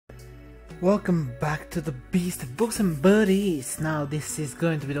Welcome back to the Beast of Books and Buddies. Now this is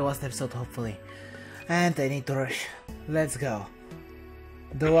going to be the last episode, hopefully. And I need to rush. Let's go.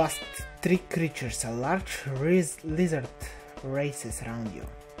 The last three creatures, a large lizard races around you.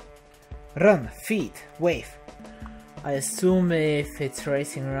 Run, feed, wave. I assume if it's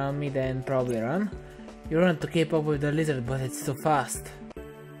racing around me, then probably run. You run to keep up with the lizard, but it's too fast.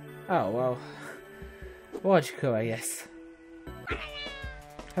 Oh, well. Logical, I guess.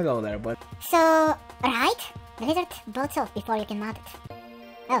 Hello there, bud. So, right? The lizard bolts off before you can mount it.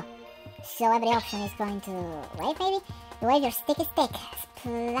 Oh, so every option is going to wave, maybe? Wave your sticky stick,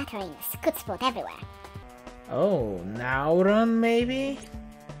 splattering scoot spot everywhere. Oh, now run, maybe?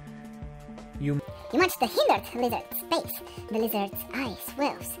 You match the hindered lizard's space. The lizard's eye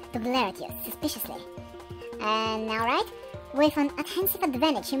swells to glare at you suspiciously. And now, right? With an offensive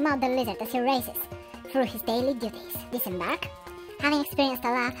advantage, you mount the lizard as he races through his daily duties. Disembark. Having experienced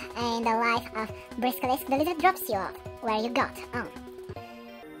a laugh and a life of brisklisk, the lizard drops you off where you got on.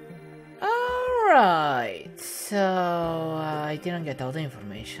 Alright, so I didn't get all the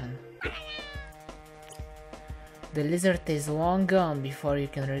information. The lizard is long gone before you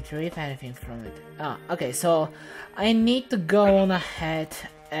can retrieve anything from it. Okay, so I need to go on ahead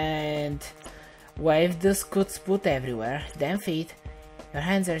and wave the scoot spoot everywhere, then feed. Your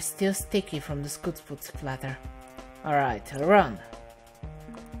hands are still sticky from the scoot spoot splatter. Alright, run.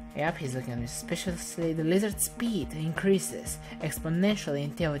 Yep, he's looking at me suspiciously. The lizard's speed increases exponentially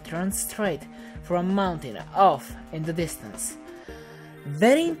until it runs straight for a mountain off in the distance.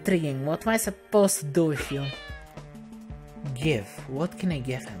 Very intriguing. What am I supposed to do with you? Give. What can I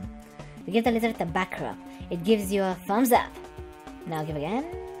give him? You give the lizard a back rub. It gives you a thumbs up. Now give again.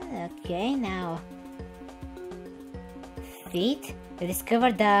 Okay, now feed. You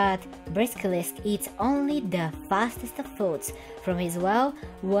discover that Brisklisk eats only the fastest of foods from his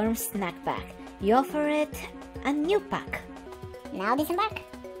well-worn snack pack. You offer it a new pack. Now disembark.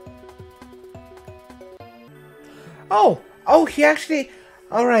 Oh, he actually...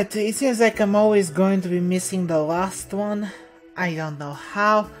 Alright, it seems like I'm always going to be missing the last one. I don't know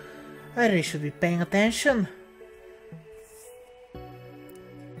how. I really should be paying attention.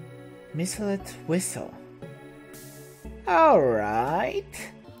 Mislet whistle.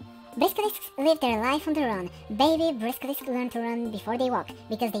 Alright. Brisklisks live their life on the run. Baby Brisklisks learn to run before they walk,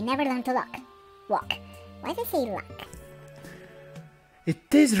 because they never learn to walk. Why do they say luck?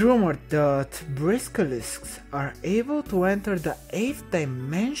 It is rumored that Brisklisks are able to enter the 8th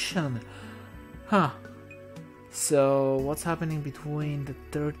dimension. Huh. So, what's happening between the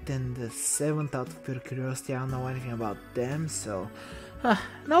 3rd and the 7th? Out of pure curiosity, I don't know anything about them, so...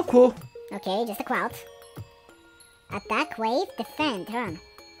 no clue. Okay, just a cloud. Attack, wave, defend, run.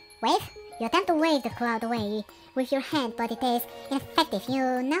 Wave? You attempt to wave the cloud away with your hand, but it is ineffective.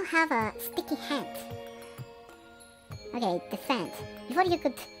 You now have a sticky hand. Okay, defend.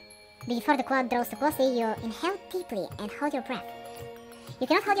 Before the cloud draws too closely, you inhale deeply and hold your breath. You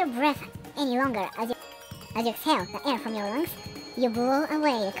cannot hold your breath any longer as you exhale the air from your lungs. You blow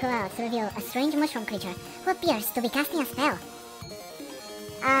away the cloud to reveal a strange mushroom creature who appears to be casting a spell.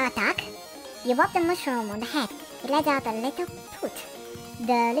 Attack. You whop the mushroom on the head. It lets out a little poot.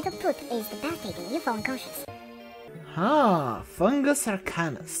 The little poot is debilitating. You fall unconscious. Fungus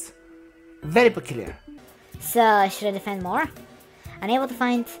arcanus. Very peculiar. So, should I defend more? Unable to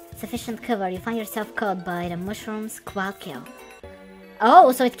find sufficient cover, you find yourself caught by the mushroom's quad kill.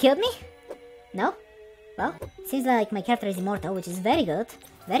 Oh, so it killed me? No? Well, seems like my character is immortal, which is very good.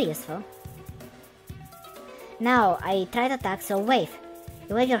 Very useful. Now, I try to attack, so wave.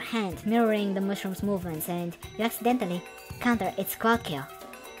 You wave your hand, mirroring the mushroom's movements, and you accidentally counter its quad kill.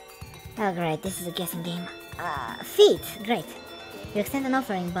 Oh great, this is a guessing game. Feed! Great. You extend an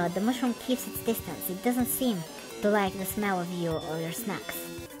offering, but the mushroom keeps its distance. It doesn't seem to like the smell of you or your snacks.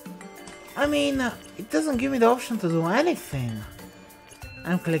 I mean, it doesn't give me the option to do anything.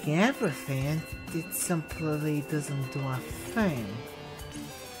 I'm clicking everything and it simply doesn't do a thing.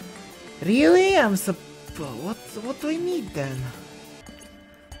 Really? What do I need then?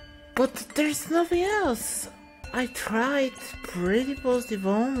 But there's nothing else. I tried pretty positive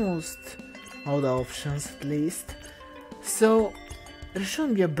almost all the options at least. So there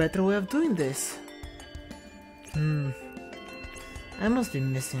shouldn't be a better way of doing this. I must be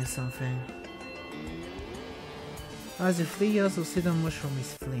missing something. As you flee, you also see the mushroom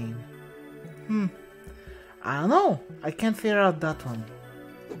is fleeing. I don't know. I can't figure out that one.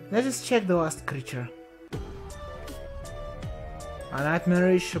 Let's just check the last creature. A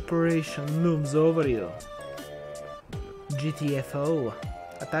nightmarish operation looms over you. GTFO.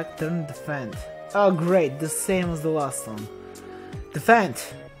 Attack, turn, defend. Oh great, the same as the last one. Defend!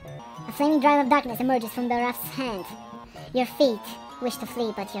 A flaming drive of darkness emerges from the raft's hand. Your feet wish to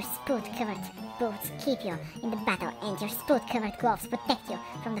flee, but your spoot-covered boots keep you in the battle, and your spoot-covered gloves protect you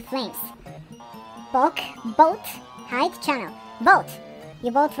from the flames. Bolt, hide, channel. Bolt!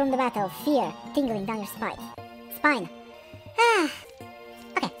 You bolt from the battle, fear tingling down your spine.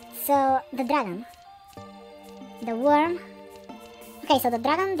 Okay, so the dragon, the worm. Okay, so the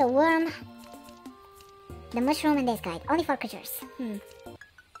dragon, the worm, the mushroom, and this guide. Only 4 creatures.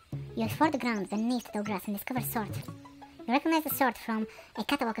 You explore the ground beneath the grass and discover a sword. You recognize the sword from a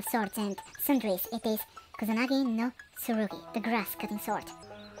catalog of swords and sundries. It is Kusanagi no Tsurugi, the grass-cutting sword.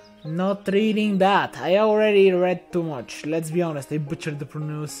 Not reading that. I already read too much. Let's be honest, I butchered the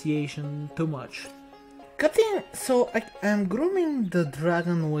pronunciation too much. Cutting, so I'm grooming the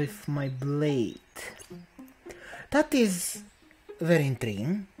dragon with my blade. That is very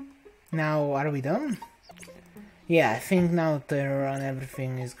intriguing. Now, are we done? Yeah, I think now to run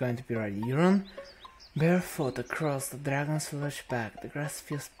everything is going to be ready. You run barefoot across the dragon's lush back. The grass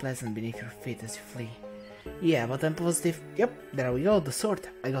feels pleasant beneath your feet as you flee. Yeah, but I'm positive. Yep, there we go, the sword.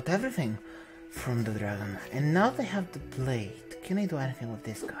 I got everything from the dragon. And now they have the blade. Can I do anything with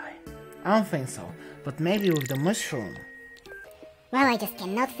this guy? I don't think so, but maybe with the mushroom. Well, I just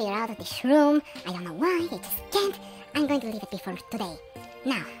cannot figure out the shroom. I don't know why, I just can't. I'm going to leave it be for today.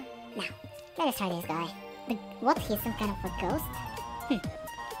 Now, let us try this guy. What, he's some kind of a ghost?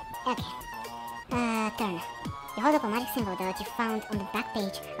 Okay. Turn. You hold up a magic symbol that you found on the back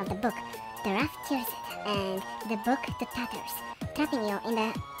page of the book. The raft tears it, and the book to tatters, trapping you in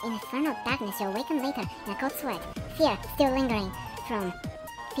the infernal darkness. You awaken later in a cold sweat, fear still lingering from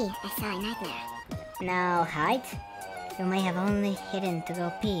PSI Nightmare. Now, hide. You may have only hidden to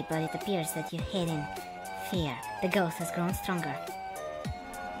go pee, but it appears that you hid in fear. The ghost has grown stronger.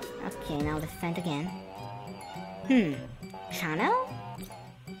 Okay, now let's find again. Channel?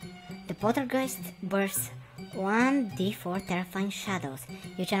 The poltergeist bursts 1d4 terrifying shadows.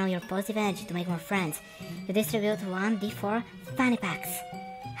 You channel your positive energy to make more friends. You distribute 1d4 fanny packs.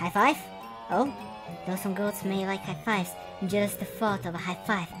 High five? Oh, though some goats may like high fives, just the thought of a high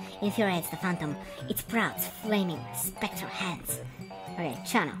five infuriates the phantom. It sprouts flaming spectral hands. Okay,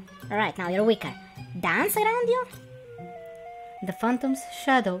 channel. Alright, now you're weaker. Dance around you? The phantom's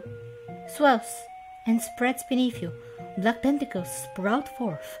shadow swells and spreads beneath you. Black tentacles sprout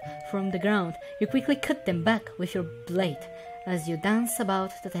forth from the ground. You quickly cut them back with your blade as you dance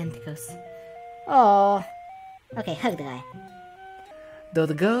about the tentacles. Oh, okay, hug the guy. Though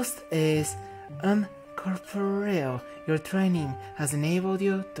the ghost is uncorporeal, your training has enabled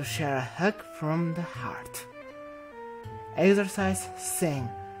you to share a hug from the heart. Exercise, sing.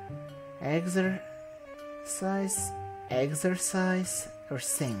 Exercise, or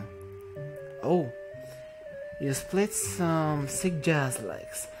sing. Oh. You split some sick jazz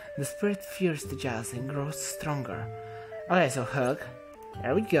legs. The spirit fears the jazz and grows stronger. Okay, so hug.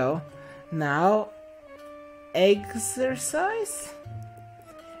 There we go. Now, exercise?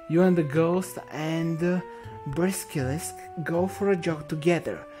 You and the ghost and the Briskelisc go for a jog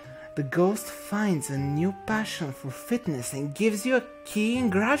together. The ghost finds a new passion for fitness and gives you a key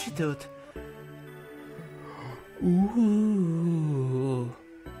in gratitude. Ooh.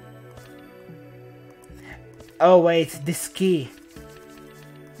 Oh wait, this key.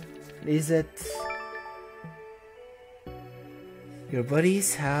 Is it... Your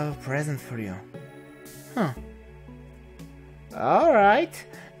buddies have a present for you. Huh. Alright,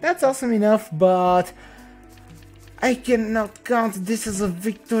 that's awesome enough, but... I cannot count this as a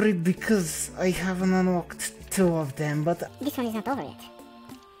victory because I haven't unlocked 2 of them, but... This one is not over yet.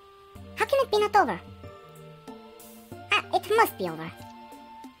 How can it be not over? It must be over.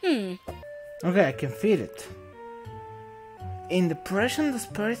 Okay, I can feel it. In depression, the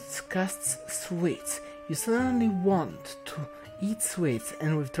spirit casts sweets. You suddenly want to eat sweets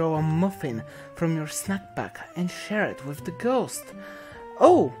and withdraw a muffin from your snack pack and share it with the ghost.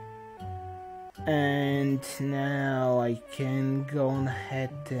 Oh! And now I can go on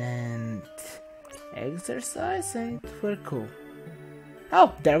ahead and exercise and we're cool.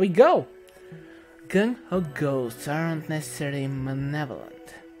 Oh, there we go! Gung-ho ghosts aren't necessarily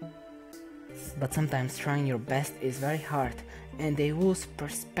malevolent, but sometimes trying your best is very hard and they lose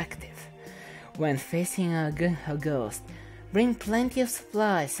perspective. When facing a gung-ho ghost, bring plenty of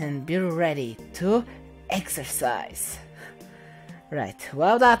supplies and be ready to exercise. Right,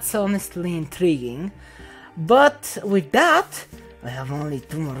 well that's honestly intriguing, but with that, I have only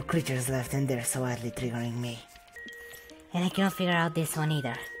 2 more creatures left and they're slightly triggering me. And I cannot figure out this one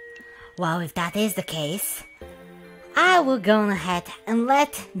either. Well, if that is the case, I will go on ahead and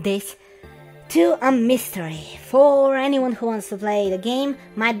let this to a mystery. For anyone who wants to play the game,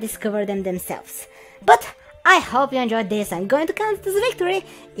 might discover them themselves. But I hope you enjoyed this. I'm going to count it as a victory,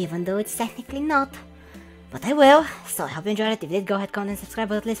 even though it's technically not. But I will, so I hope you enjoyed it. If you did, go ahead, comment and subscribe,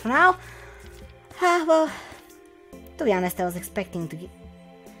 but at least for now. Well, to be honest, I was expecting to be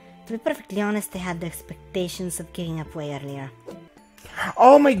perfectly honest, I had the expectations of giving up way earlier.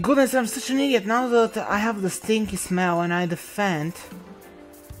 Oh my goodness, I'm such an idiot. Now that I have the stinky smell and I defend.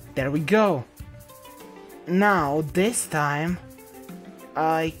 There we go. Now, this time,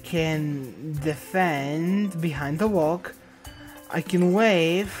 I can defend behind the walk. I can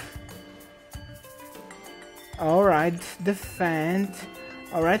wave. Alright, defend.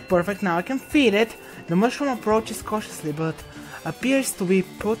 Alright, perfect. Now I can feed it. The mushroom approaches cautiously, but appears to be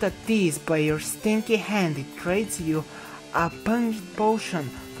put at ease by your stinky hand. It trades you a pungent potion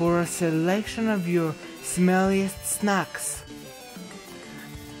for a selection of your smelliest snacks.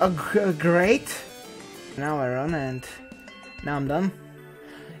 Great. Now I run and now I'm done.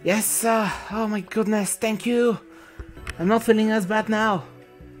 Yes, oh my goodness, thank you. I'm not feeling as bad now.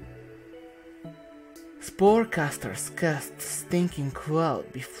 Sporecasters cast stinking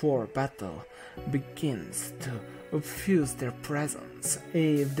cloud before battle begins to obfuse their presence.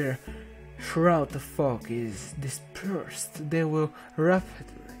 If their shroud of fog is dispersed, they will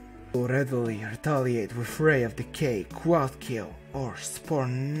readily retaliate with Ray of Decay, Quad Kill, or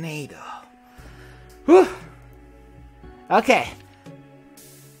Spornado. Whew! Okay.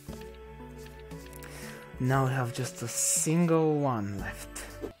 Now we have just a single one left.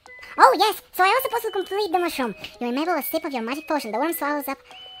 Oh yes, so I was supposed to complete the mushroom. You enable a sip of your magic potion. The worm swallows up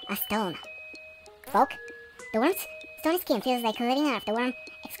a stone. Folk, the worm's stony skin feels like living earth. The worm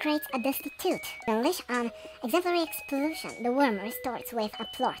excretes a dusty tooth. You unleash an exemplary explosion. The worm restores with a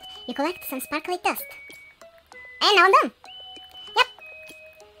plort. You collect some sparkly dust. And now I'm done.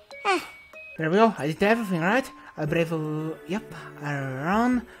 Yep. There we go, I did everything, right? I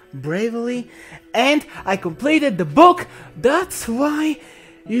run bravely, and I completed the book. That's why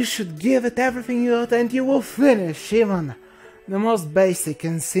you should give it everything you got, and you will finish even the most basic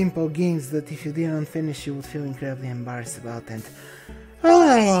and simple games that if you didn't finish you would feel incredibly embarrassed about. And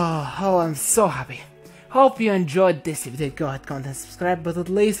oh, I'm so happy. Hope you enjoyed this. If you did, go ahead, comment and subscribe, but at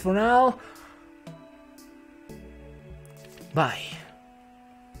least for now, bye.